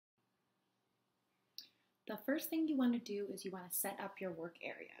The first thing you want to do is you want to set up your work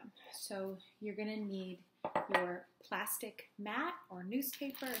area. So you're going to need your plastic mat or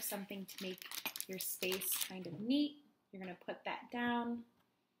newspaper or something to make your space kind of neat. You're going to put that down.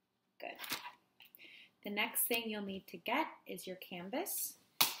 Good. The next thing you'll need to get is your canvas.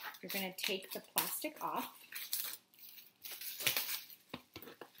 You're going to take the plastic off.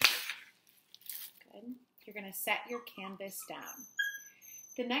 Good. You're going to set your canvas down.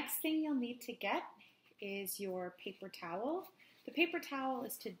 The next thing you'll need to get is your paper towel. The paper towel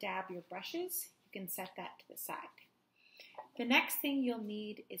is to dab your brushes. You can set that to the side. The next thing you'll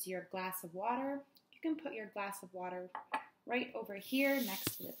need is your glass of water. You can put your glass of water right over here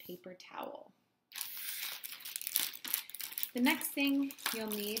next to the paper towel. The next thing you'll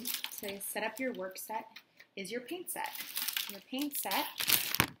need to set up your work set is your paint set. Your paint set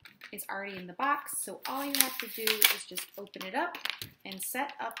is already in the box, so all you have to do is just open it up and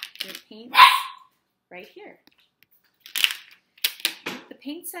set up your paint right here. The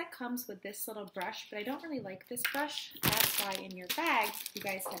paint set comes with this little brush, but I don't really like this brush. That's why in your bag, you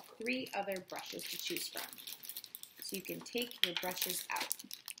guys have 3 other brushes to choose from. So you can take your brushes out.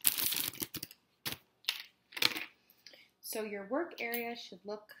 So your work area should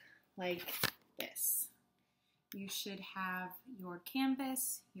look like this. You should have your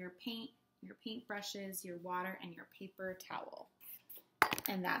canvas, your paint brushes, your water, and your paper towel.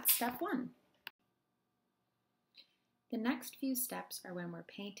 And that's step 1. The next few steps are when we're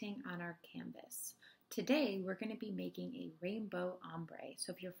painting on our canvas. Today, we're going to be making a rainbow ombre.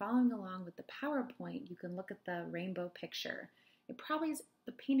 So if you're following along with the PowerPoint, you can look at the rainbow picture.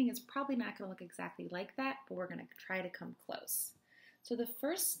 The painting is probably not going to look exactly like that, but we're going to try to come close. So the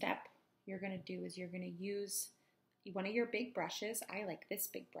first step you're going to do is you're going to use one of your big brushes. I like this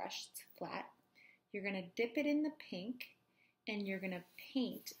big brush, it's flat. You're going to dip it in the pink and you're going to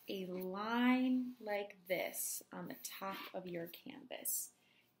paint a line like this on the top of your canvas.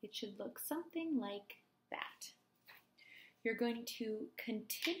 It should look something like that. You're going to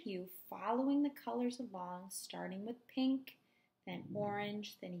continue following the colors along, starting with pink, then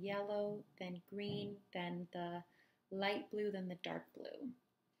orange, then yellow, then green, then the light blue, then the dark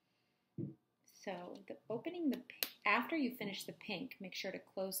blue. So after you finish the pink, make sure to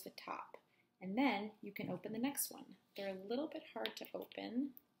close the top. And then you can open the next one. They're a little bit hard to open,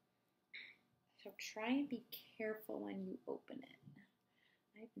 so try and be careful when you open it.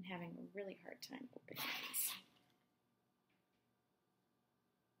 I've been having a really hard time opening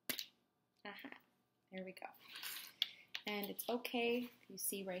these. Aha, there we go. And it's okay, you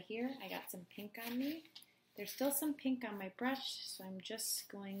see right here, I got some pink on me. There's still some pink on my brush, so I'm just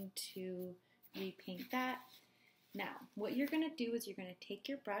going to repaint that. Now, what you're going to do is you're going to take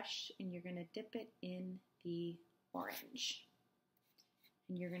your brush and you're going to dip it in the orange.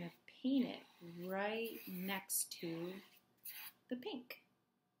 And you're going to paint it right next to the pink.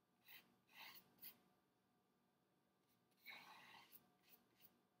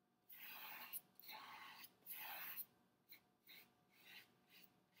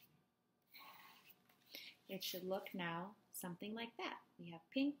 It should look now something like that. We have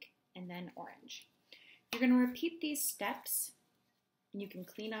pink and then orange. You're going to repeat these steps, and you can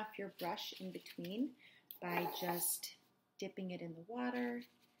clean off your brush in between by just dipping it in the water,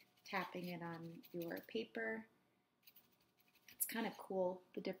 tapping it on your paper. It's kind of cool,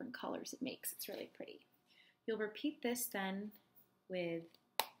 the different colors it makes. It's really pretty. You'll repeat this then with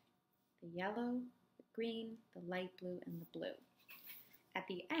the yellow, the green, the light blue, and the blue. At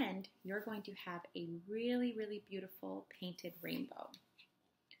the end, you're going to have a really, really beautiful painted rainbow.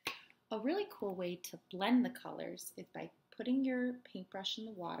 A really cool way to blend the colors is by putting your paintbrush in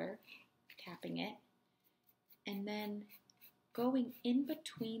the water, tapping it, and then going in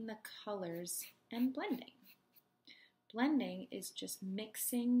between the colors and blending. Blending is just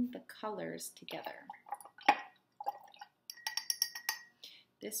mixing the colors together.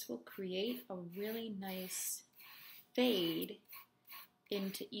 This will create a really nice fade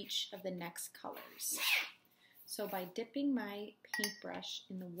into each of the next colors. So by dipping my paintbrush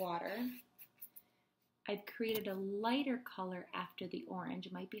in the water, I've created a lighter color after the orange.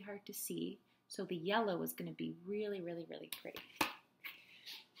 It might be hard to see, so the yellow is going to be really, really, really pretty.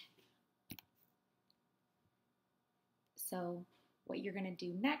 So what you're going to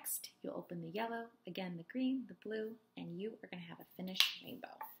do next, you'll open the yellow, again the green, the blue, and you are going to have a finished rainbow.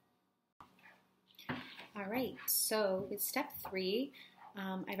 All right, so with step 3,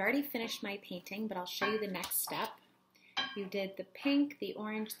 I've already finished my painting, but I'll show you the next step. You did the pink, the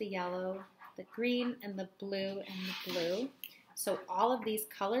orange, the yellow, the green, and the blue, and the blue. So all of these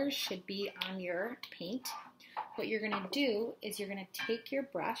colors should be on your paint. What you're going to do is you're going to take your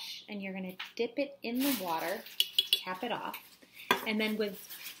brush and you're going to dip it in the water, cap it off, and then with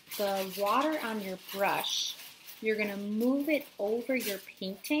the water on your brush, you're going to move it over your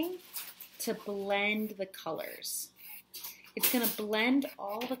painting to blend the colors. It's going to blend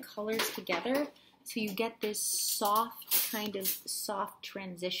all the colors together so you get this soft, kind of soft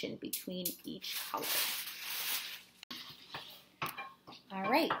transition between each color. All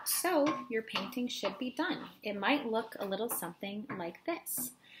right, so your painting should be done. It might look a little something like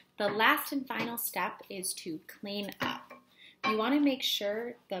this. The last and final step is to clean up. You want to make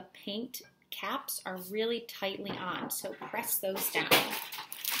sure the paint caps are really tightly on, so press those down.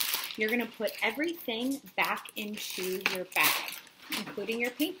 You're going to put everything back into your bag, including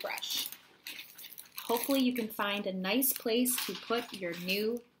your paintbrush. Hopefully you can find a nice place to put your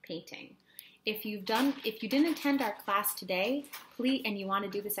new painting. If you didn't attend our class today, please, and you want to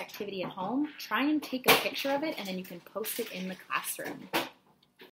do this activity at home, try and take a picture of it and then you can post it in the classroom.